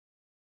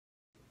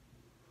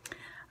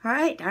All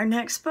right, our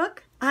next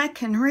book, I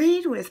Can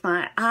Read with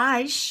My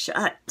Eyes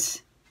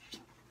Shut.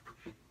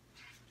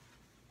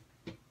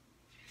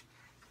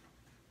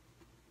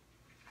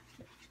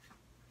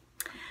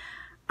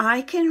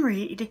 I can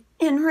read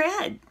in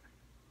red.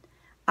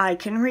 I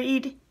can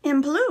read in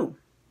blue.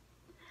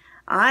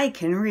 I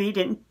can read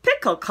in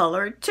pickle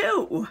color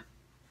too.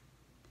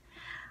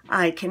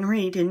 I can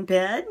read in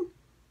bed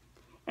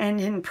and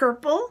in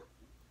purple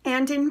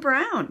and in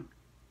brown.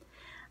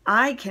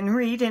 I can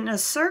read in a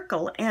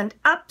circle and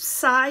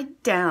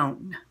upside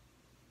down.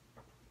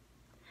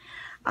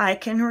 I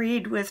can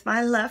read with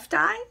my left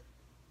eye.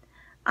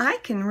 I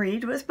can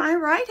read with my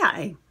right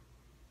eye.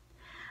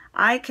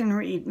 I can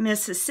read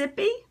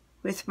Mississippi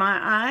with my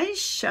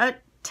eyes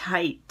shut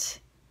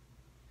tight.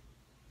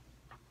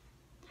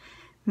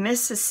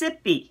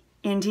 Mississippi,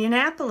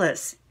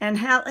 Indianapolis, and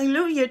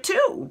Hallelujah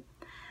too.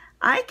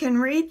 I can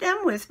read them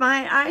with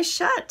my eyes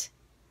shut.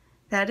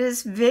 That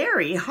is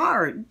very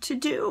hard to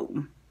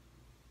do.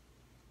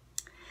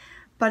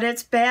 But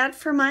it's bad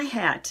for my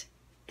hat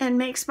and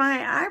makes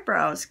my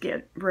eyebrows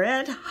get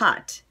red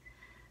hot.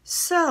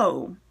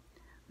 So,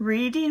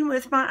 reading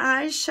with my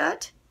eyes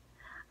shut,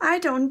 I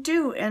don't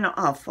do an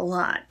awful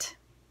lot.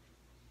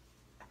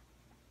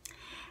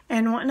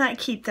 And when I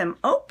keep them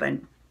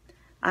open,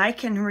 I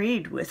can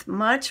read with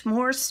much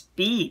more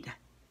speed.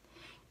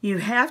 You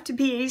have to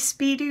be a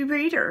speedy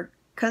reader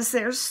because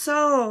there's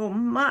so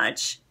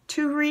much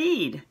to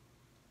read.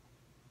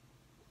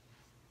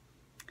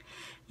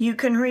 You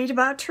can read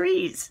about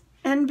trees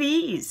and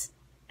bees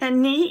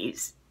and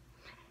knees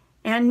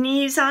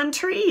on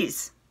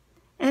trees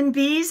and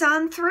bees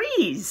on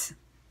threes.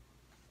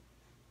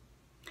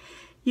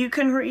 You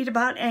can read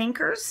about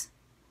anchors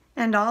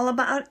and all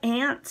about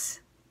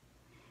ants.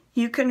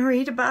 You can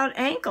read about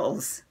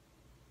ankles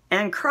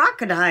and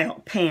crocodile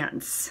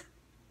pants.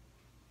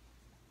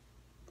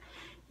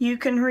 You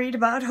can read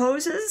about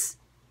hoses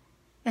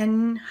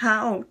and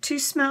how to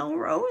smell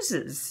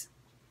roses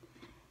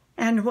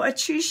and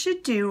what you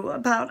should do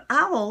about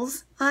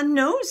owls on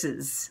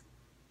noses.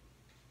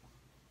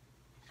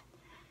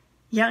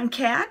 Young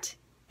cat,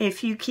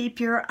 if you keep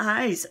your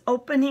eyes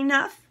open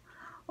enough,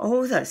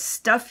 oh, the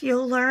stuff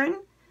you'll learn,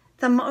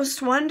 the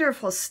most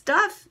wonderful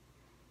stuff.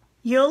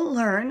 You'll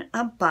learn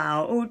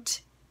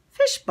about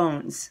fish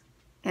bones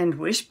and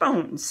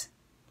wishbones.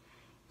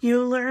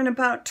 You'll learn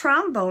about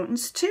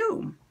trombones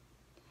too.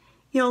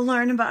 You'll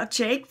learn about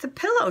Jake the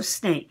pillow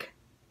snake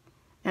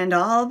and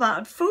all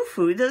about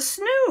Foo-Foo the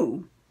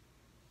snoo.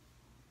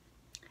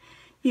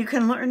 You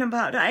can learn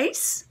about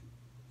ice.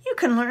 You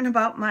can learn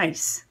about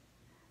mice.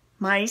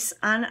 Mice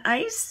on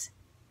ice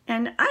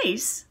and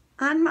ice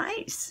on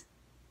mice.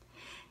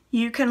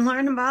 You can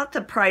learn about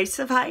the price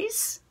of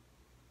ice.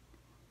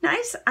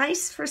 Nice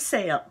ice for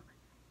sale,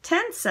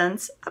 10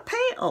 cents a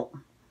pail.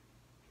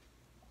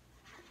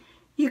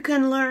 You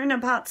can learn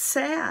about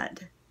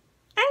sad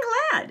and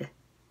glad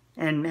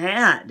and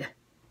mad.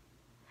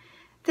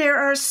 There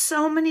are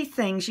so many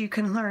things you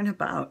can learn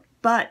about,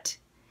 but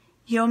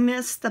you'll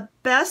miss the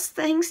best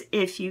things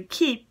if you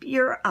keep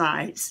your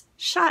eyes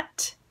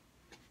shut.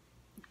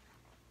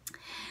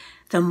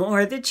 The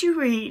more that you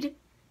read,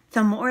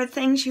 the more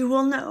things you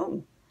will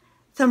know.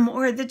 The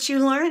more that you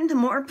learn, the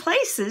more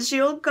places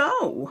you'll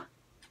go.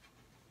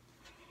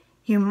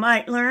 You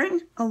might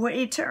learn a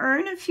way to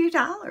earn a few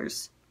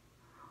dollars,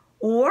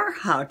 or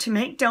how to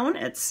make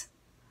donuts,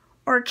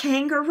 or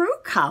kangaroo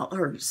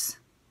collars.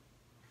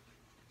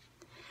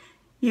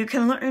 You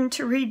can learn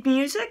to read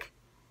music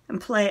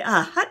and play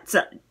a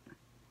hutzut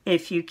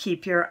if you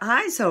keep your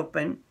eyes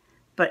open,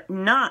 but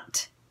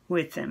not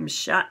with them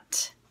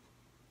shut.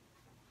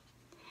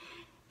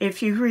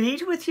 If you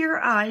read with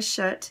your eyes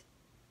shut,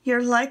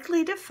 you're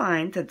likely to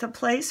find that the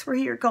place where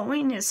you're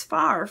going is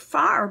far,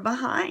 far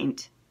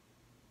behind.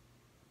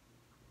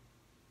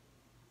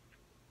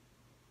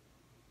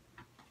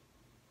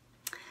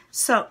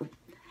 So,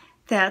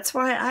 that's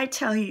why I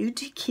tell you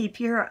to keep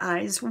your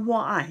eyes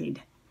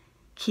wide.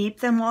 Keep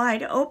them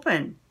wide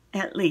open,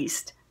 at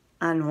least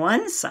on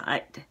one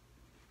side.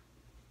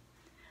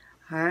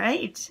 All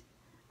right,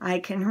 I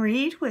can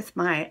read with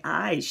my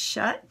eyes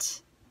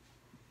shut,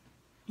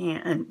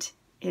 and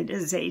it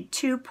is a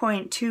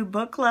 2.2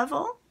 book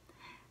level.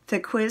 The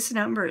quiz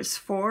number is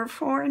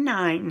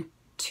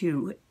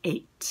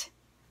 44928.